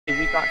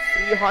got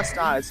 3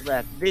 hostiles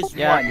left. This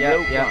Yeah, one, yeah, no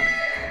yeah.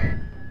 gun.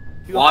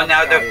 2 1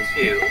 out of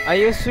hostiles. 2. I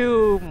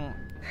assume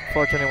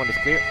 421 is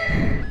clear.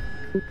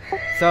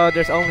 So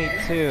there's only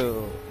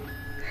 2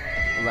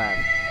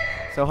 left.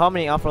 So how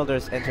many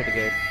off-roaders enter the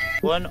gate?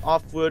 1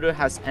 off-roader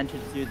has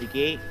entered through the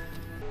gate.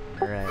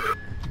 Alright.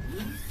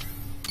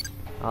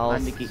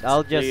 And the gate's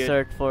I'll just cleared.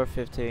 search for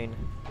 15.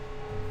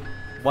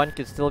 1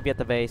 could still be at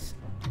the base.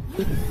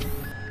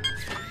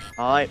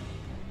 Alright.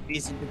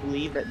 Reason to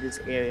believe that this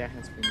area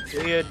has been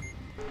cleared.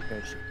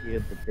 I should clear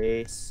the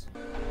base.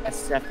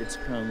 SF is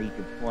currently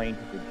deploying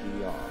to the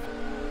GR.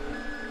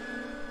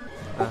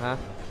 Uh-huh.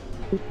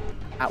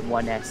 At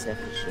 1 SF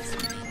is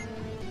just...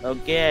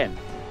 Okay.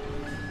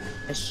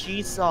 As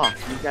she's off,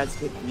 you guys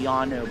get the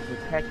honor of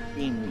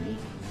protecting me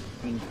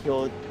and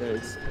kill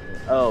this...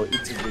 Oh,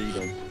 it's a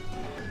leader.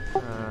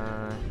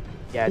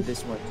 Yeah,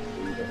 this one's a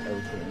leader.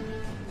 Okay.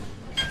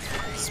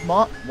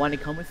 Smart, wanna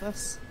come with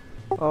us?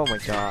 Oh my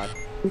god.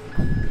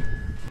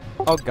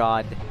 Oh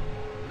god.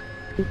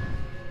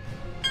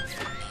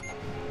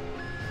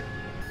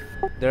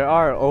 There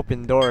are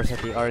open doors at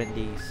the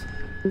R&Ds.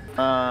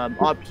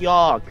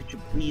 RPR, could you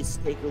please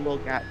take a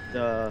look at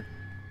the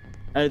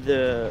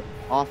other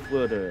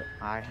off-roader?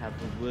 I have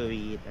a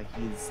worry that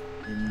he's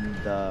in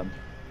the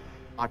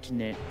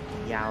alternate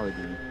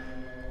reality.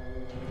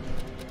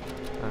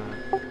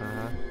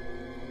 Uh-huh.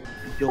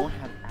 You don't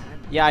have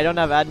admin? Yeah, I don't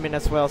have admin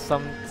as well.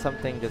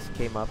 Something just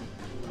came up.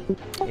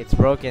 It's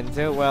broken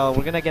too. Well,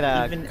 we're gonna get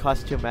a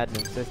costume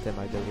admin system,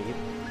 I believe.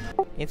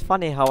 It's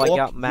funny how I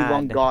got You on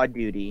mad guard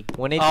duty.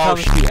 when it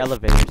comes to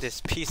elevators.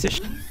 This piece of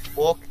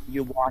Walk,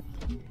 you watch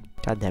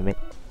God damn it.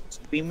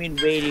 streaming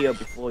radio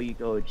before you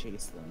go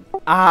chase them.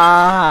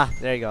 Ah!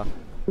 There you go.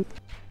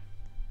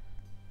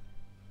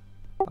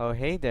 Oh,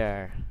 hey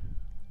there.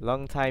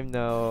 Long time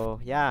no...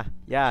 Yeah,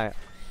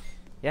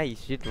 you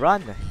should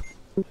run.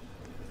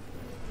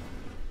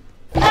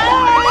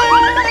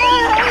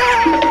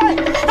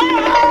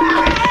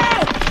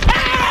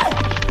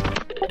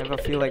 I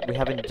feel like we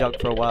haven't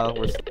jogged for a while.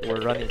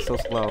 We're running so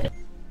slow.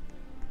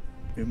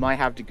 We might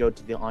have to go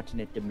to the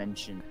alternate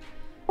dimension.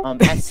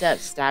 SF,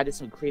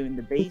 status on clearing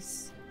the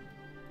base.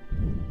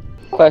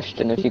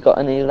 Question, have you got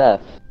any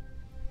left?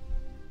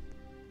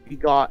 We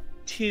got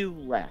 2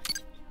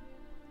 left.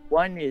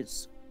 One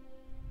is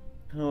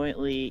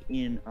currently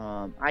in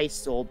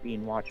ISOL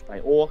being watched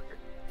by Orc,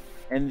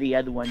 and the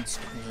other one's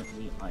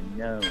currently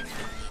unknown.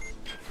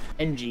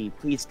 NG,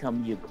 please tell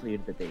me you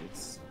cleared the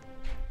base.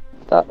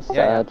 That's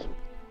Yeah, sad.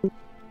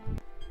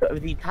 So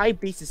if the entire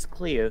base is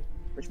clear,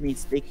 which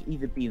means they could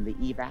either be in the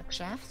evac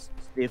shafts,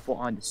 therefore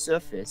on the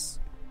surface,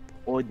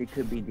 or they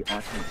could be in the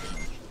alternate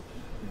dimension.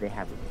 If they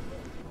have it.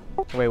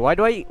 Wait, why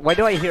do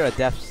I hear a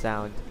death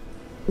sound?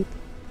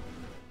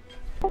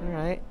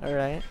 Alright.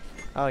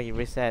 Oh, you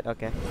reset,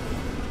 okay.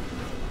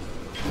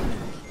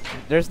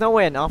 There's no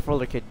way an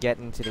off-roller could get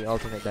into the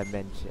alternate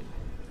dimension.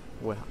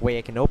 Wait,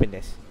 I can open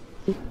this.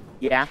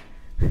 Yeah.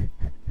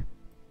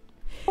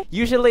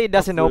 Usually it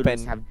doesn't Off-roaders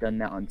open, have done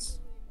that on.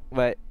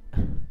 but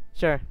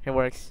sure, it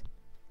works.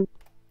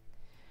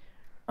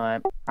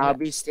 I'll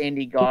be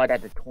standing guard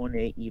at the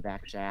tornado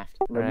evac shaft.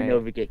 Let me know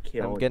if we get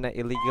killed. I'm gonna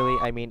illegally,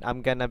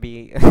 I'm gonna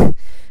be,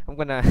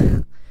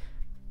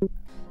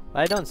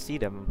 I don't see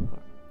them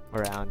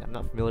around. I'm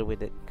not familiar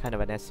with it, kind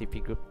of an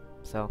SCP group,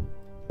 so.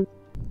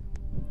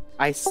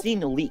 I've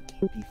seen a leak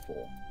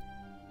before.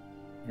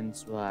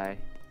 Hence why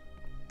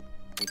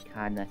I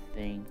kinda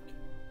think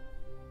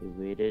they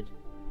waited.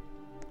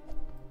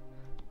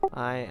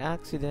 I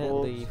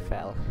accidentally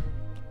fell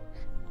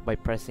by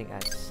pressing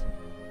S.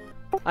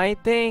 I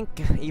think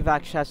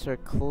evac shafts are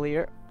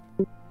clear.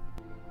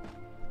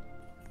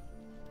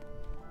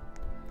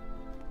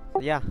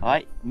 Yeah.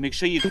 Alright, make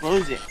sure you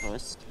close it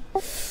first.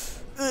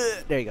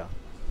 There you go.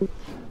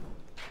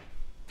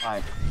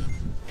 Alright.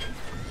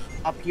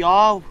 Up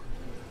y'all.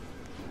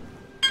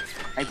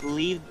 I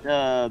believe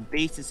the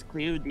base is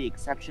clear with the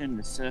exception of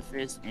the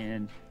surface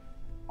and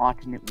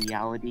alternate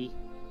reality.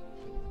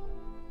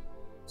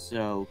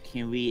 So,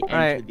 can we enter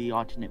Alright. the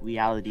alternate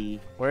reality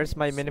Where's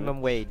my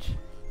minimum wage?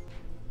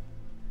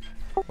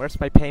 Where's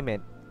my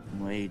payment?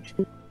 wage?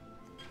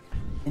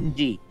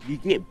 NG, you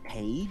get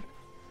paid?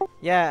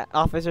 Yeah,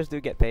 officers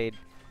do get paid.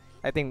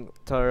 I think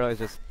Toro is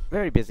just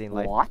very busy in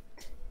life. What?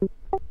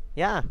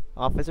 Yeah,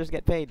 officers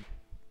get paid.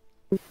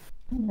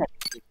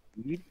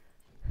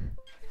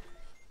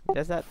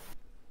 Just that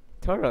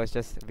Toro is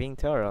just being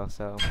Toro,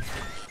 so.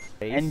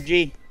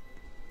 NG,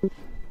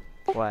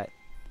 What?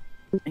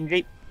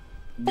 NG,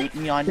 meet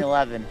me on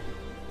 11.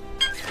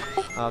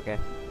 Okay.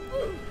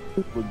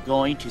 We're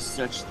going to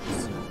search the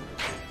zoo.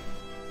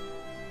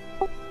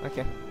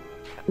 Okay.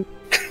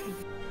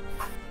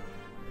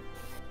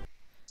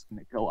 Just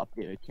gonna go up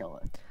there and kill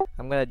it.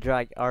 I'm gonna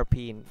drag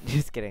RP and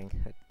just kidding.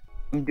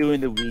 I'm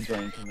doing the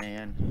rejoin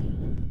command.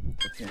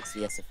 I can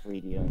CSF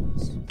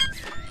radios.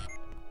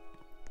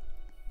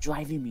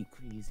 Driving me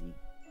crazy.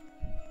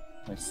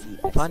 Let's see.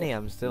 Funny,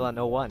 I'm still on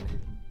 01.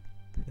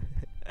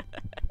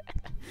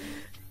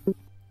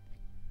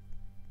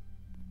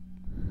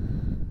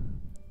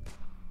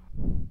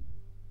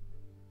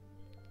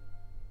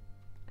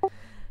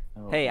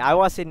 Hey, I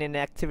was in an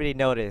activity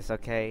notice,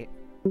 okay?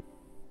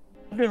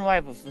 I've been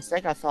right, but for a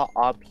sec I thought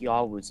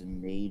RPR was a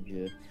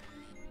major.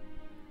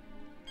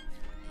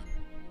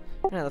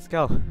 Yeah, let's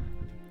go.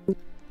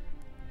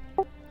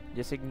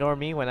 Just ignore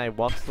me when I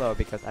walk slow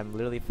because I'm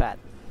literally fat.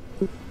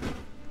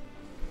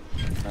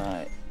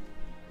 Alright.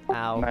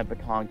 Ow. My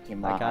baton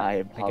came out. I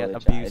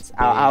apologize. abused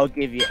I'll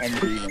give you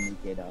MD when you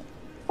get up.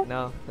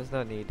 No, there's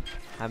no need.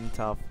 I'm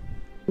tough.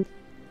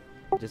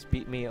 Just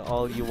beat me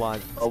all you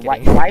want. Just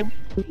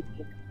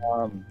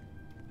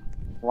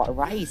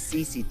Why is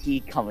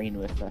CCT coming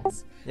with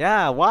us?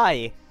 Yeah,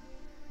 why?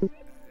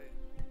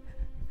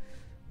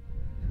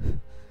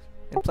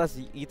 And plus,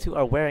 you two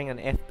are wearing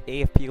an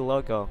AFPU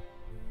logo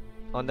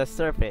on the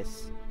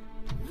surface.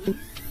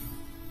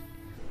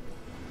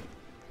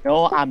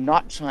 No, I'm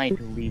not trying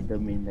to leave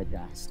them in the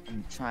dust.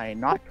 I'm trying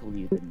not to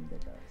leave them in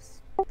the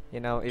dust. You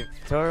know, if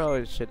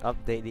Toro should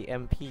update the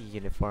MP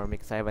uniform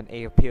because I have an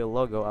AFPU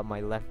logo on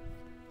my left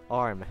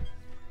arm.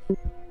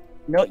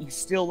 No, you're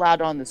still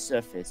loud on the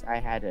surface. I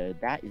had a.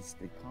 That is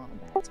the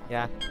combat.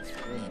 Yeah.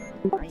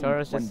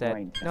 Toro's just said,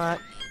 you know what?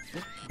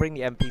 Just bring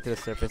the MP to the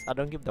surface. I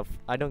don't give a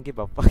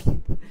fuck.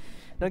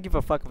 Don't give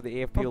a fuck if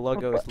the AFPU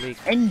logo is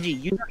leaked. NG,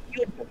 you know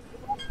you.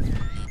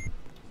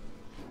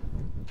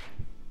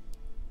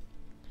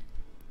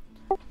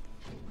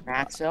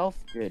 Max Elf,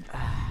 good.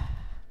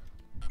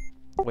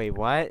 Wait,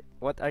 what?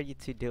 What are you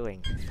two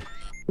doing?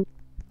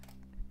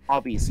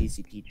 I'll be a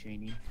CCP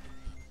trainee.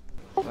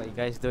 What, you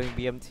guys doing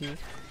BMT?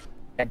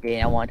 That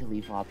day I want to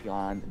leave RPR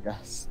on the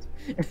dust.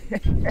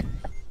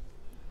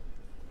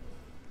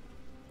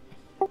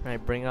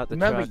 Alright, bring out the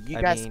Remember, truck. you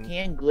guys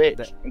can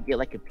glitch and get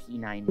like a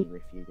P90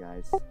 with you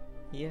guys.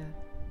 Yeah.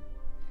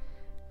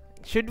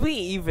 Should we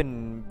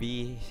even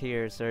be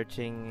here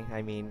searching?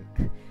 I mean,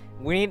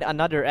 we need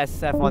another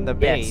SF on the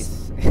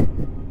base.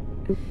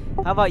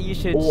 How about you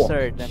should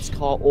search? That's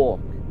called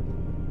Orc.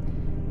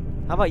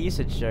 How about you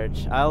should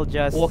search? I'll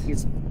just... Orc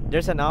is...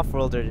 There's an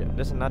off-worlder.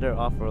 There's another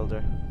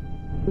off-worlder.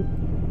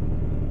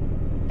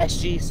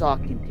 SG Saw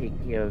can take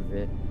care of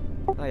it.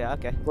 Oh yeah,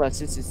 okay.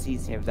 Plus, it's a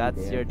CC. If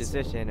that's your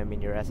decision, I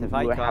mean, your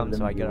SFI comes,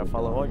 so I gotta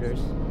follow orders.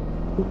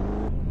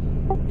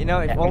 You know,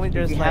 if only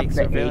there's like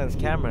surveillance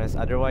cameras,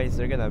 otherwise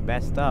they're gonna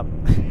mess up.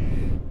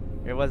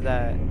 It was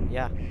that,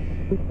 yeah.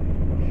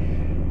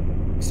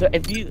 So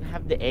if you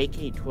have the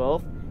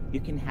AK-12, you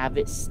can have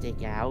it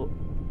stick out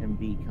and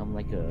become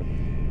like a...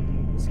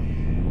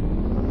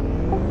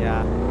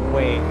 Yeah.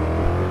 Wait.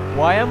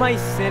 Why am I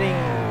sitting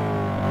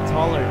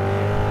taller than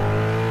you?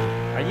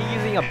 Are you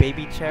using a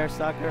baby chair,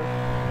 sucker?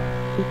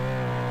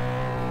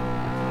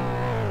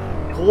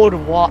 Cold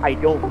War, I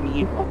don't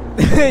need one.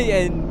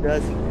 And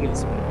does it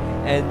gives me.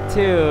 And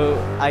two,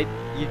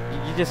 you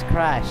just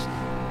crashed.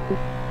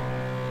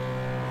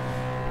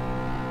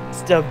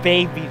 It's the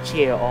baby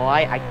chair,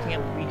 alright? I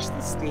can't reach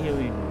the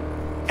steering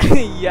wheel.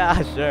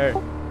 Yeah, sure.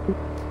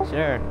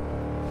 Sure.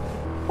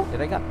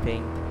 Did I got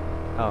pinged?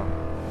 Oh.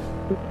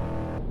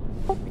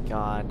 Oh my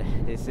god.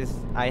 This is...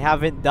 I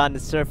haven't done the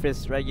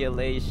surface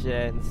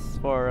regulations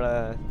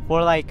for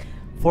like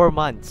 4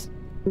 months.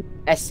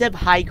 Except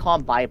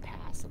High-Con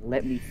bypass.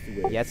 Let me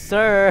through. Yes,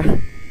 sir.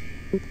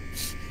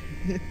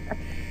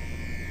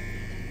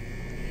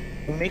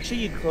 Make sure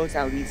you close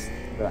at least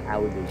the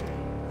elevator.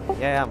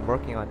 Yeah, I'm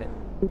working on it.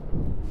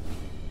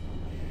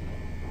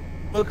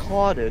 Look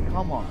harder,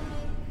 come on.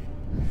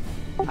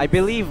 I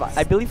believe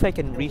I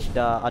can reach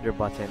the other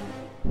button.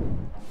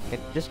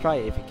 Just try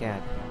it if you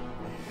can.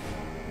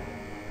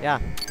 Yeah,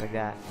 like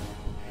that.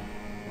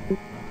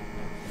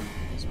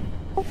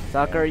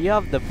 Sucker, you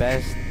have the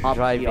best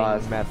driving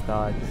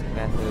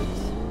methods.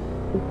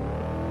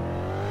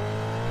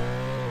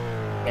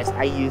 Yes,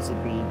 I use a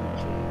baby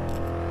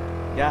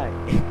chair. Yeah,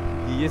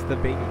 you use the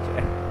baby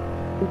chair.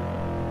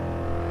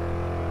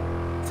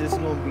 This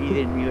will be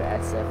the new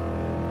SF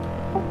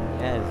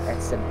move. Yes.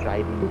 SF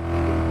driving baby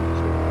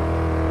chair.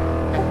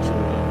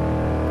 Actually,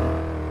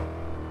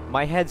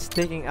 my head's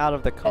sticking out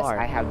of the car.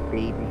 yes, I have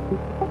baby.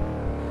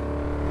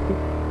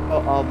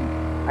 Oh,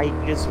 I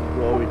just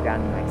rolled it down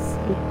my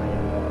seat.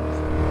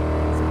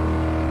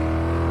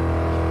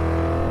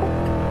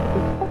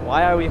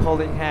 Why are we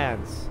holding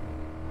hands?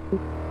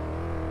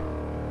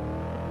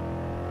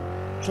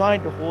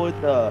 Trying to hold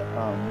the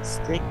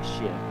stick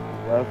shift.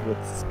 Whatever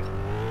it's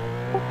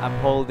called. I'm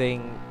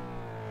holding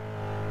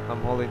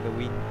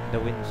the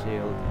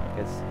windshield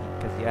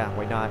because yeah,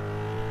 why not?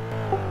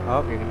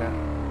 Oh, you're gonna.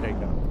 There you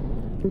go.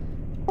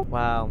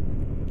 Wow.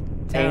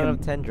 10 out of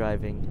 10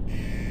 driving.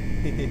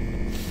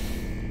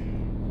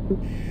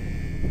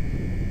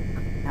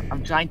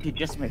 I'm trying to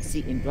adjust my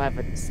seat and drive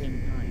at the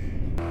same time.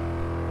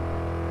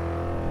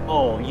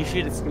 Oh, you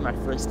should have seen my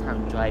first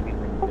time driving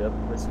when the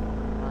person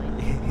behind.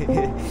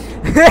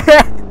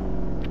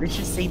 Let's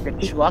just say the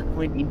truck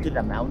went into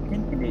the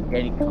mountain and it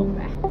didn't come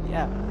back.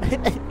 Yeah.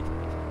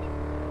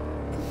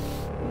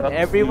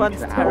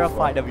 Everyone's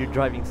terrified of your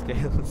driving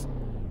skills.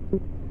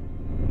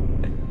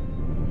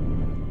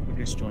 We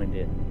just joined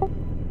it.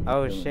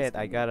 Oh shit,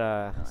 I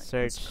gotta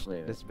search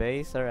this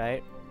base,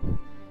 alright.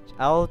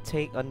 I'll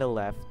take on the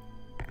left.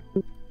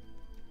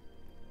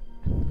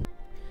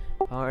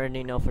 I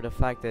already know for the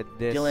fact that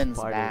this Dylan's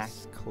part back.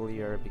 is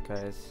clear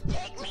because,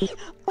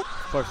 of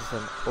course, it's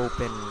an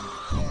open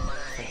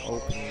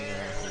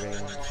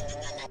range.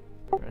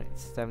 Right,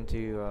 it's time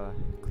to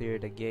clear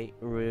the gate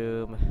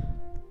room.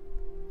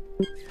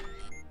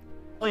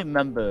 I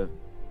remember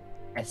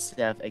a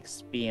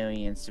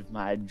self-experience of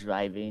my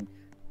driving.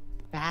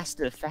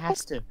 Faster,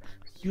 faster.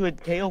 You're a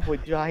terrible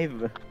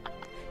driver.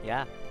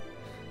 Yeah.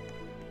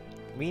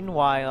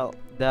 Meanwhile,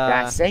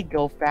 I said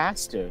go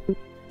faster.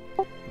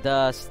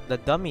 the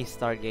dummy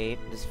Stargate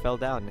just fell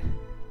down.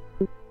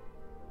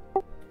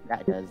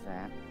 That does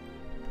that.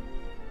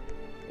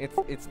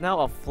 It's now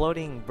a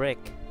floating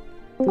brick.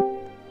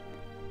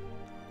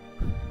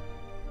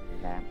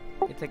 Yeah.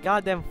 It's a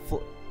goddamn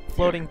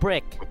floating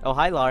brick. Oh,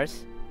 hi,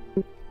 Lars.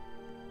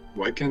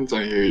 Why can't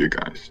I hear you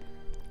guys?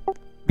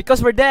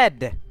 Because we're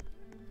dead.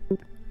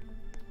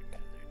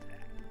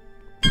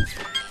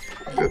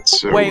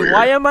 That's so Wait, weird.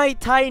 why am I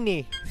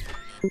tiny?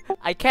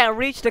 I can't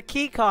reach the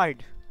key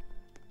card.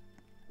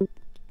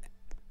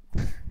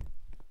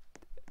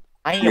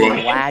 I am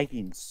What?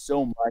 lagging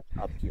so much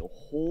up here.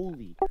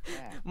 Holy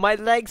crap. My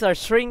legs are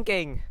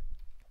shrinking.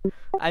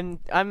 I'm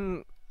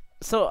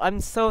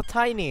so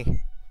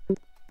tiny.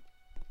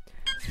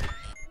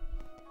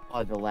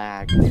 Oh, the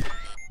lag.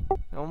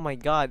 Oh my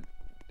god.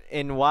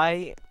 And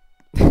why?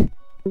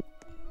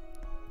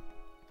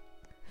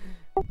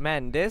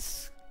 Man,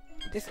 this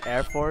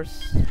Air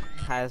Force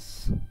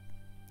has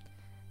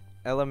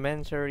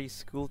elementary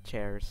school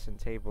chairs and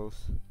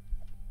tables.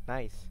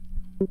 Nice.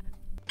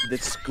 The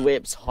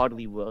scripts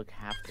hardly work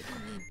half the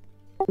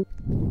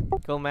time.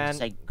 Cool, man. It's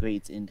like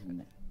grades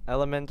internet.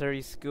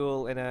 Elementary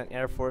school in an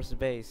Air Force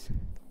base.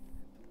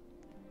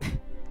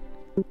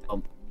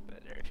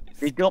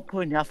 They don't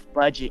put enough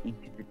budget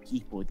into the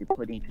people they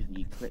put into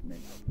the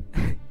equipment.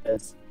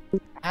 Because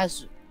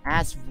as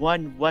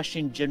one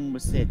Russian general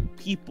said,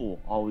 people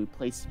are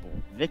replaceable.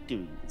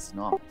 Victory is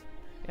not.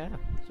 Yeah,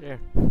 sure.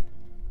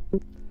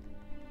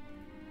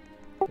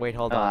 Wait,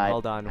 hold I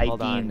on.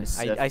 deem this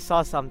I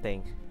saw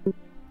something.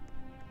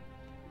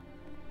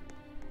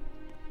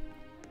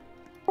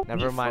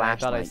 Never Need mind, I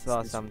thought I flashlights. saw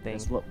That's something.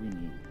 what we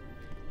need.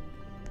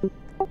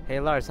 Hey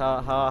Lars,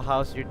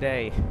 how's your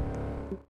day?